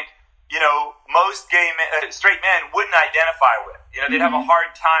I think, you know, most straight men wouldn't identify with. You know, they'd have a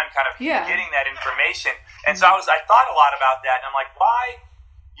hard time kind of getting that information. And so I thought a lot about that, and I'm like, why,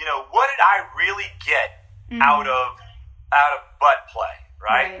 you know, what did I really get out of butt play,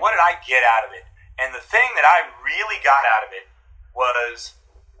 right? What did I get out of it? And the thing that I really got out of it was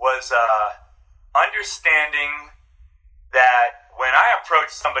understanding that when I approach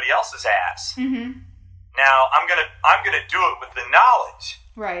somebody else's ass, now I'm gonna do it with the knowledge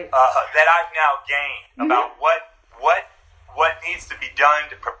that I've now gained about what needs to be done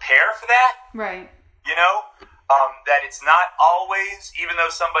to prepare for that. Right. You know, that it's not always, even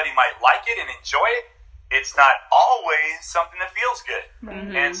though somebody might like it and enjoy it, it's not always something that feels good.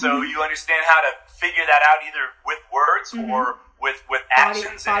 And so you understand how to figure that out either with words or with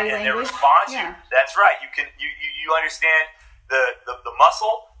actions body and their language. response. Yeah. That's right. You understand the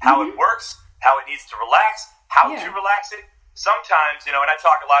muscle, how it works, how it needs to relax, how to relax it. Sometimes, you know, and I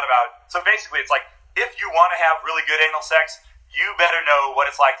talk a lot about, so basically it's like, if you want to have really good anal sex, you better know what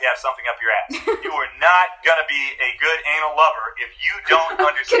it's like to have something up your ass. You are not going to be a good anal lover if you don't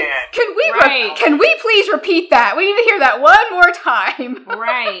understand. Can we please repeat that? We need to hear that one more time.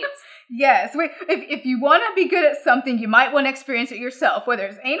 Right. Yes. If you want to be good at something, you might want to experience it yourself, whether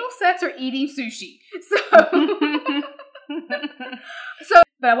it's anal sex or eating sushi.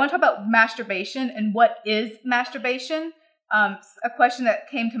 But I want to talk about masturbation and what is masturbation. A question that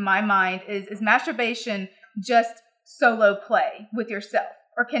came to my mind is masturbation just solo play with yourself,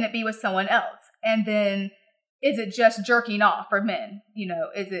 or can it be with someone else? And then is it just jerking off for men? You know,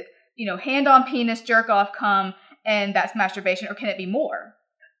 is it, you know, hand on penis, jerk off, cum, and that's masturbation, or can it be more?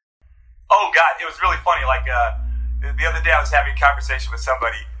 Oh God, it was really funny. Like the other day, I was having a conversation with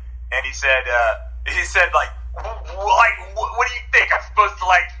somebody, and he said like, what do you think? I'm supposed to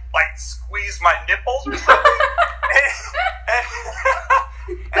like squeeze my nipples or something?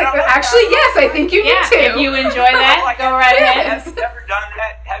 and like, actually, yes, I think you need to. If you enjoy that, like, go right ahead. Have you ever done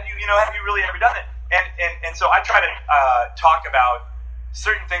that? Have you really ever done it? And so I try to talk about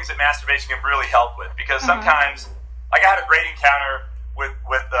certain things that masturbation can really help with, because sometimes, like, I had a great encounter with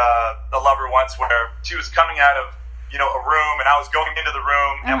a lover once where she was coming out of, you know, a room, and I was going into the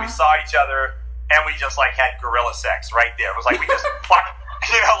room, and we saw each other, and we just like had gorilla sex right there. It was like we just fucked,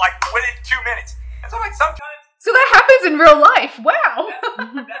 you know, like within 2 minutes. And so like sometimes. So that happens in real life. Wow.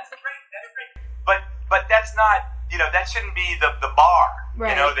 That's great. But that's not, you know, that shouldn't be the bar,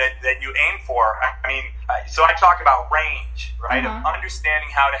 you know, that you aim for. I mean, so I talk about range, right? Of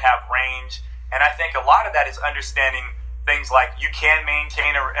understanding how to have range. And I think a lot of that is understanding things like you can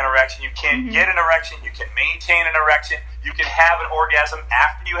maintain an erection, you can get an erection, you can maintain an erection, you can have an orgasm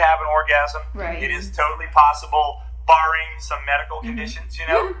after you have an orgasm. Right. It is totally possible, barring some medical conditions, you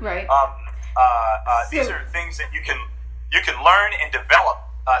know. Right. These are things that you can learn and develop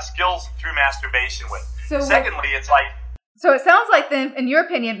skills through masturbation with. Secondly, it's like. So it sounds like then, in your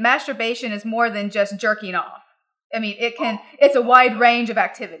opinion, masturbation is more than just jerking off. I mean, it's a wide range of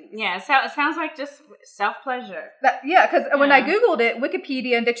activities. Yeah, it sounds like just self-pleasure. Because when I Googled it,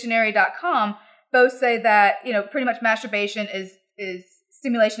 Wikipedia and dictionary.com both say that, you know, pretty much masturbation is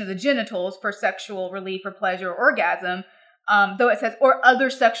stimulation of the genitals for sexual relief or pleasure or orgasm, though it says, or other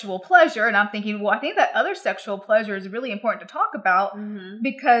sexual pleasure. And I'm thinking, well, I think that other sexual pleasure is really important to talk about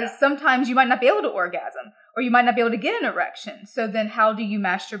because sometimes you might not be able to orgasm or you might not be able to get an erection. So then how do you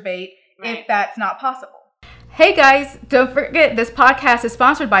masturbate if that's not possible? Hey guys, don't forget this podcast is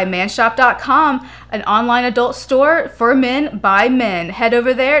sponsored by manshop.com, an online adult store for men by men. Head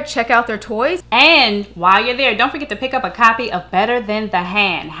over there, check out their toys. And while you're there, don't forget to pick up a copy of Better Than the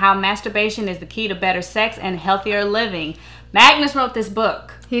Hand, How Masturbation is the Key to Better Sex and Healthier Living. Magnus wrote this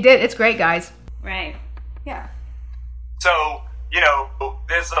book. He did. It's great, guys. Right. Yeah. So,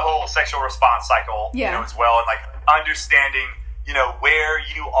 there's the whole sexual response cycle, as well, and like understanding, where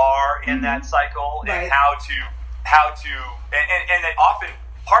you are in that cycle and how to, and that often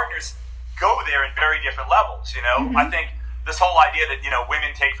partners go there in very different levels, I think this whole idea that,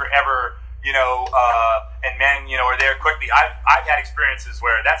 women take forever, and men, are there quickly. I've had experiences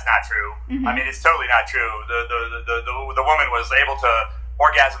where that's not true. I mean, it's totally not true. The woman was able to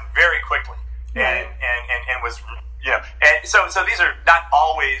orgasm very quickly and was, and so these are not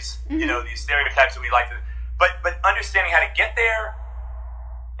always, these stereotypes that we like to, but understanding how to get there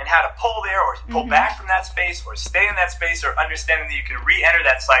and how to pull there or pull back from that space or stay in that space or understanding that you can re-enter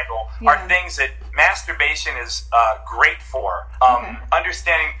that cycle are things that masturbation is great for.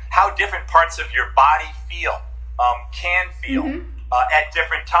 Understanding how different parts of your body can feel at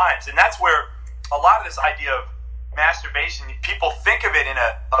different times. And that's where a lot of this idea of masturbation, people think of it in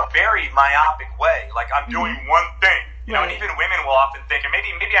a very myopic way. Like, I'm doing one thing, and even women will often think, and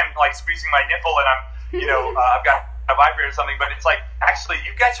maybe I'm like squeezing my nipple and I'm, I've got a vibrator or something, but it's like, actually,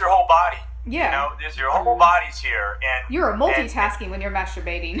 you've got your whole body. Yeah. There's your whole body's here. And you're multitasking when you're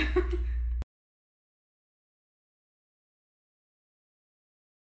masturbating.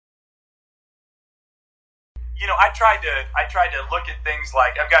 I tried to look at things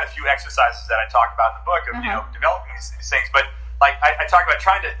like, I've got a few exercises that I talk about in the book of, developing these things, but like I talk about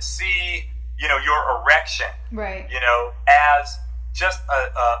trying to see, your erection, as just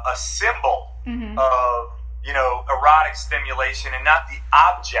a symbol of, erotic stimulation and not the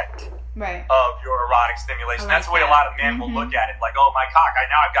object of your erotic stimulation. That's the way a lot of men will look at it. Like, oh, my cock, I've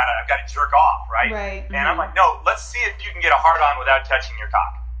got to jerk off, right? And I'm like, no, let's see if you can get a hard on without touching your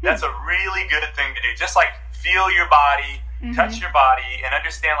cock. That's a really good thing to do. Just like feel your body, touch your body, and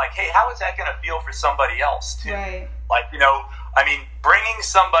understand like, hey, how is that going to feel for somebody else too? Like, bringing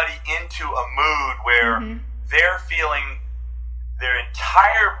somebody into a mood where they're feeling their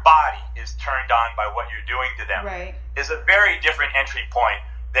entire body is turned on by what you're doing to them is a very different entry point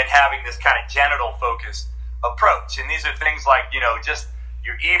than having this kind of genital focused approach. And these are things like, just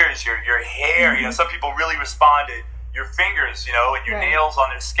your ears, your hair, some people really respond to your fingers, and your nails on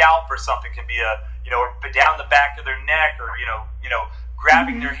their scalp or something can be or down the back of their neck or,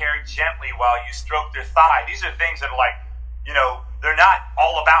 grabbing their hair gently while you stroke their thigh. These are things that are like, they're not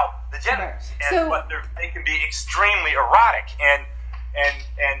all about the genitals, but they can be extremely erotic, and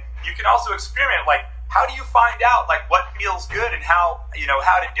you can also experiment. Like, how do you find out like what feels good and how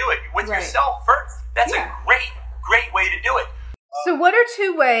how to do it with yourself first? That's a great way to do it. So, what are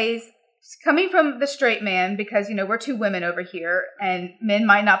two ways, coming from the straight man, because we're two women over here, and men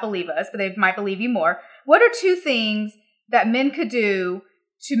might not believe us, but they might believe you more. What are two things that men could do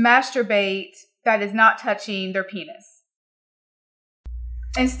to masturbate that is not touching their penis?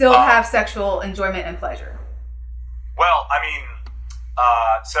 And still have sexual enjoyment and pleasure. Well,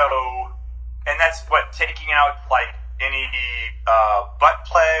 and that's what, taking out like any butt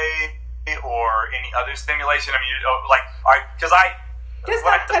play or any other stimulation. Because just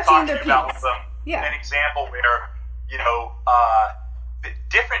not touching their penis. An example where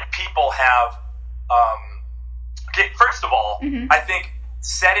different people have. First of all, I think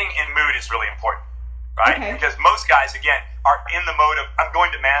setting in mood is really important. Right? Because most guys, again, are in the mode of, I'm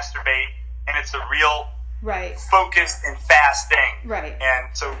going to masturbate, and it's a real focused and fast thing.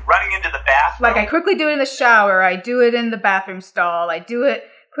 And so running into the bathroom. Like, I quickly do it in the shower. I do it in the bathroom stall. I do it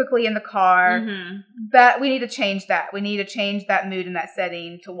quickly in the car. That we need to change that. We need to change that mood and that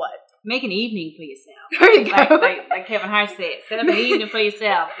setting to what? Make an evening for yourself. There you go. Like Kevin Hart said. Set up an evening for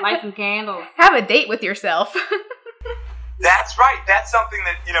yourself. Light some candles. Have a date with yourself. That's right. That's something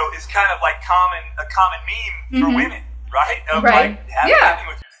that, is kind of like a common meme for women, right? Of like, have an evening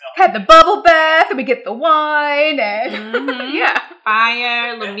with yourself. Had the bubble bath, and we get the wine, and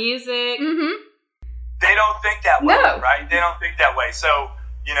fire, the music. They don't think that way, right? They don't think that way. So,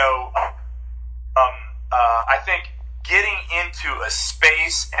 I think getting into a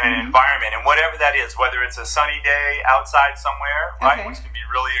space and an environment, and whatever that is, whether it's a sunny day outside somewhere, right, which can be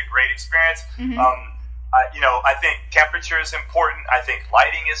really a great experience. I think temperature is important. I think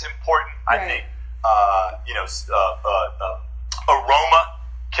lighting is important. I think, aroma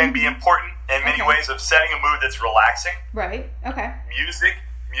can be important in many ways of setting a mood that's relaxing.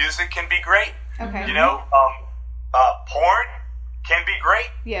 Music can be great. Porn can be great.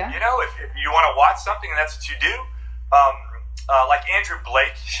 Yeah. You know, if you want to watch something and that's what you do. Like Andrew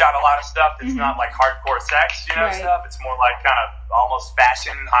Blake shot a lot of stuff that's not like hardcore sex, you know, stuff. It's more like kind of almost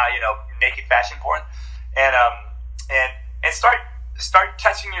fashion, naked fashion porn, and start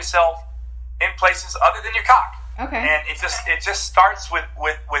touching yourself in places other than your cock. Okay. And it just starts with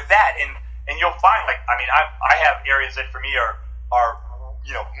that, and you'll find, like, I mean, I have areas that for me are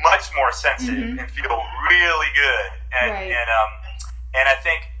you know, much more sensitive and feel really good, and I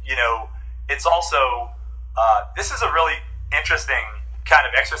think, you know, it's also this is a really interesting kind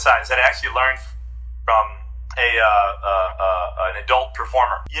of exercise that I actually learned from an adult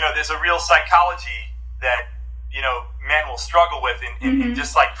performer. You know, there's a real psychology that, you know, men will struggle with in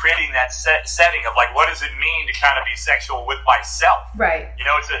just like creating that setting of like, what does it mean to kind of be sexual with myself? Right. You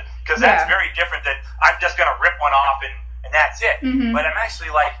know, because that's very different than I'm just going to rip one off and that's it. But I'm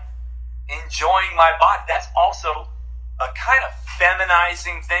actually like enjoying my body. That's also a kind of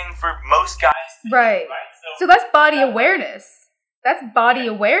feminizing thing for most guys. Right. So that's body awareness. That's body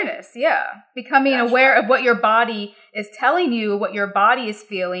awareness, yeah. Becoming aware of what your body is telling you, what your body is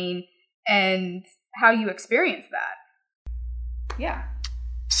feeling, and how you experience that. Yeah.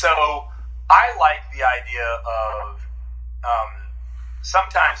 So I like the idea of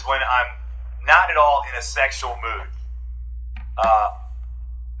sometimes when I'm not at all in a sexual mood,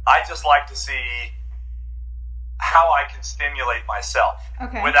 I just like to see how I can stimulate myself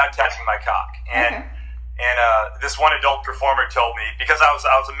without touching my cock. And this one adult performer told me, because I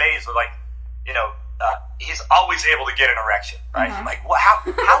was amazed with, like, you know, he's always able to get an erection, right? I'm like, well, how do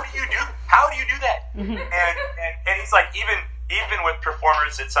you do that? And he's like, even with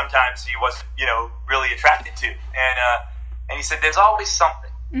performers that sometimes he wasn't, you know, really attracted to, and he said, there's always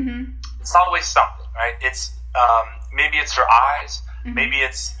something. It's always something, right? It's maybe it's her eyes, maybe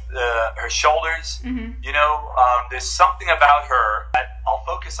it's her shoulders. You know, there's something about her that I'll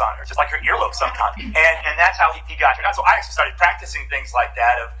focus on her, just like her earlobe sometimes. And that's how he got her. So I actually started practicing things like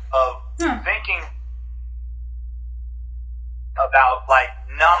that of thinking about like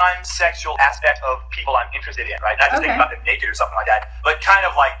non-sexual aspects of people I'm interested in, right? Not just thinking about them naked or something like that, but kind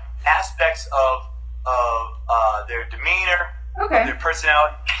of like aspects of their demeanor, of their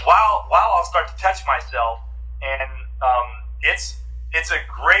personality, while I'll start to touch myself. And it's a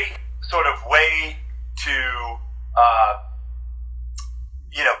great sort of way to,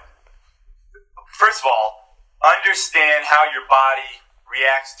 you know, first of all, understand how your body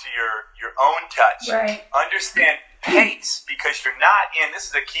reacts to your own touch. Right. Understand pace, because you're not in, this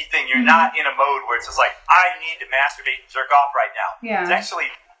is a key thing, you're not in a mode where it's just like, I need to masturbate and jerk off right now. Yeah. It's actually,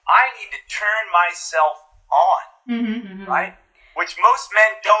 I need to turn myself on, right? Which most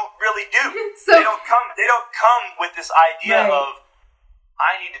men don't really do. So, they don't come with this idea of,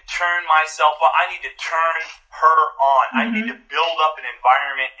 I need to turn myself on, I need to turn her on, I need to build up an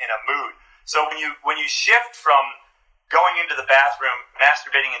environment and a mood. So when you shift from going into the bathroom,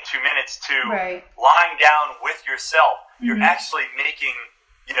 masturbating in 2 minutes, to lying down with yourself, you're actually making,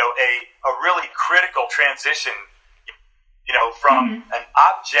 you know, a really critical transition, you know, from an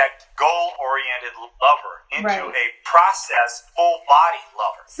object, goal-oriented lover into a process, full-body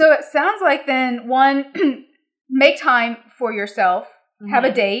lover. So it sounds like then, one, make time for yourself, have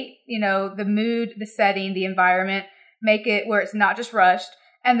a date, you know, the mood, the setting, the environment, make it where it's not just rushed.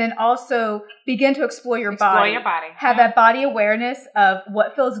 And then also begin to explore your body. Have that body awareness of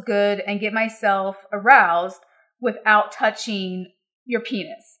what feels good and get myself aroused without touching your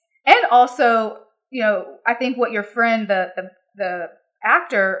penis. And also, you know, I think what your friend, the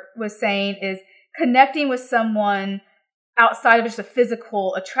actor, was saying is connecting with someone outside of just a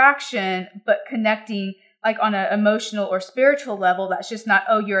physical attraction, but connecting like on an emotional or spiritual level that's just not,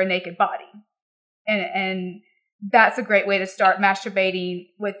 oh, you're a naked body. And that's a great way to start masturbating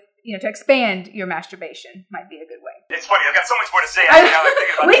with, you know, to expand your masturbation might be a good way. It's funny, I've got so much more to say.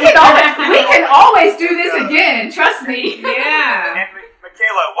 We can always do this again, trust me. Yeah. And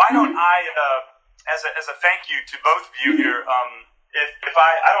Michaela, why don't I, as a thank you to both of you here, if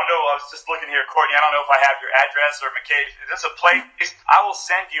I don't know, I was just looking here, Courtney, I don't know if I have your address, or McKay, if this is a place, I will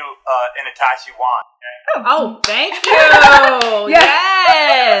send you an Itachi wand. Okay? Oh, thank you.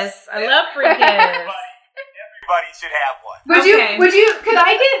 Yes. I love free kiss. Everybody should have one. Could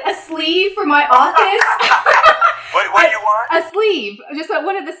I get a sleeve for my office? What do you want? A sleeve. Just like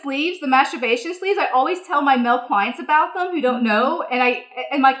one of the sleeves, the masturbation sleeves. I always tell my male clients about them who don't know. And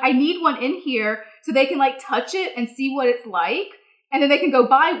I need one in here so they can like touch it and see what it's like. And then they can go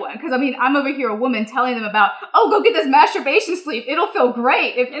buy one. Because, I mean, I'm over here, a woman, telling them about, oh, go get this masturbation sleeve. It'll feel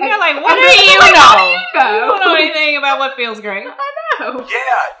great. And they're like, what do you know? You don't know anything about what feels great. I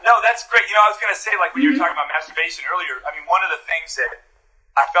So that's great. I was going to say, like, when you were talking about masturbation earlier, I mean, one of the things that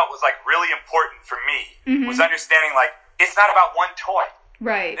I felt was, like, really important for me was understanding, like, it's not about one toy.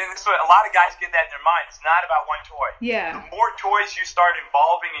 Right. And so a lot of guys get that in their mind. It's not about one toy. Yeah. The more toys you start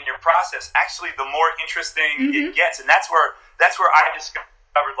involving in your process, actually, the more interesting it gets. And that's where I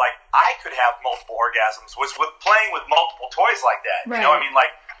discovered, like, I could have multiple orgasms was with playing with multiple toys like that. Right. I mean,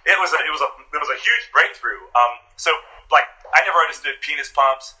 like, it was a huge breakthrough. So, like, I never understood penis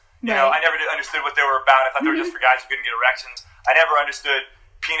pumps. I never understood what they were about. I thought they were just for guys who couldn't get erections. I never understood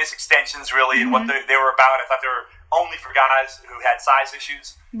penis extensions, really, and what they were about. I thought they were only for guys who had size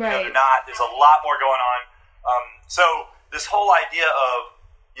issues. Right. They're not. There's a lot more going on. So this whole idea of,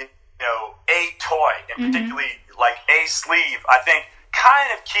 a toy, and particularly, like, a sleeve, I think,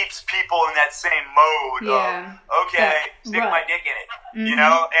 kind of keeps people in that same mode of, okay, stick my dick in it,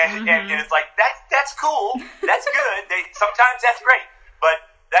 and it's like, that's cool, that's good, sometimes that's great, but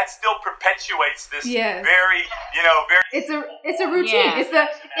that still perpetuates this very, very... It's a routine. Yeah. It's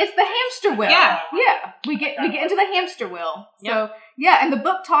the hamster wheel. Yeah. We get into the hamster wheel. So, and the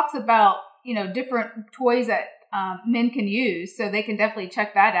book talks about, different toys that men can use, so they can definitely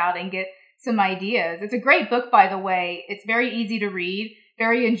check that out and get some ideas. It's a great book, by the way. It's very easy to read,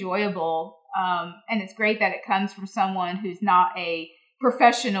 very enjoyable, and it's great that it comes from someone who's not a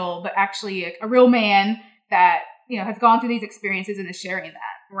professional, but actually a real man that, has gone through these experiences and is sharing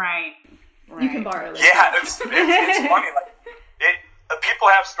that. Right. You can borrow it. Yeah, it's funny. Like, people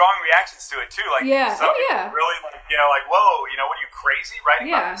have strong reactions to it too. Like, some people really like, whoa, what are you, crazy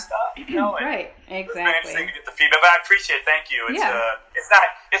writing about this stuff? Right. Exactly. It's been interesting to get the feedback, but I appreciate it. Thank you. It's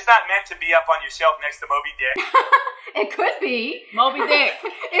not meant to be up on your shelf next to Moby Dick. It could be Moby Dick.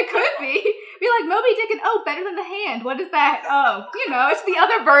 It could be like Moby Dick and better than the hand. What is that? It's the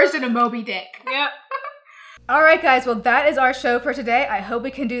other version of Moby Dick. Yep. All right, guys. Well, that is our show for today. I hope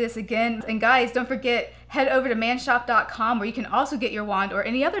we can do this again. And guys, don't forget, head over to manshop.com where you can also get your wand or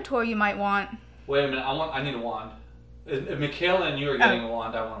any other toy you might want. Wait a minute. I need a wand. If Michaela and you are getting a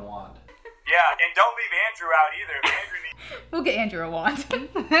wand, I want a wand. Yeah, and don't leave Andrew out either. If Andrew needs... We'll get Andrew a wand.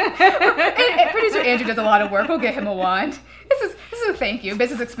 Producer Andrew does a lot of work. We'll get him a wand. This is a thank you,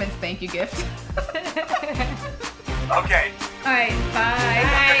 business expense thank you gift. Okay. All right.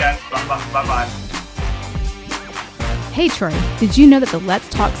 Bye. Bye-bye. Hey Troy, did you know that the Let's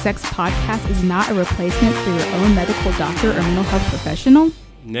Talk Sex podcast is not a replacement for your own medical doctor or mental health professional?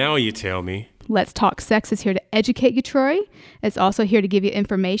 Now you tell me. Let's Talk Sex is here to educate you, Troy. It's also here to give you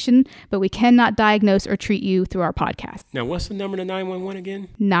information, but we cannot diagnose or treat you through our podcast. Now, what's the number to 911 again?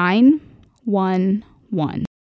 911.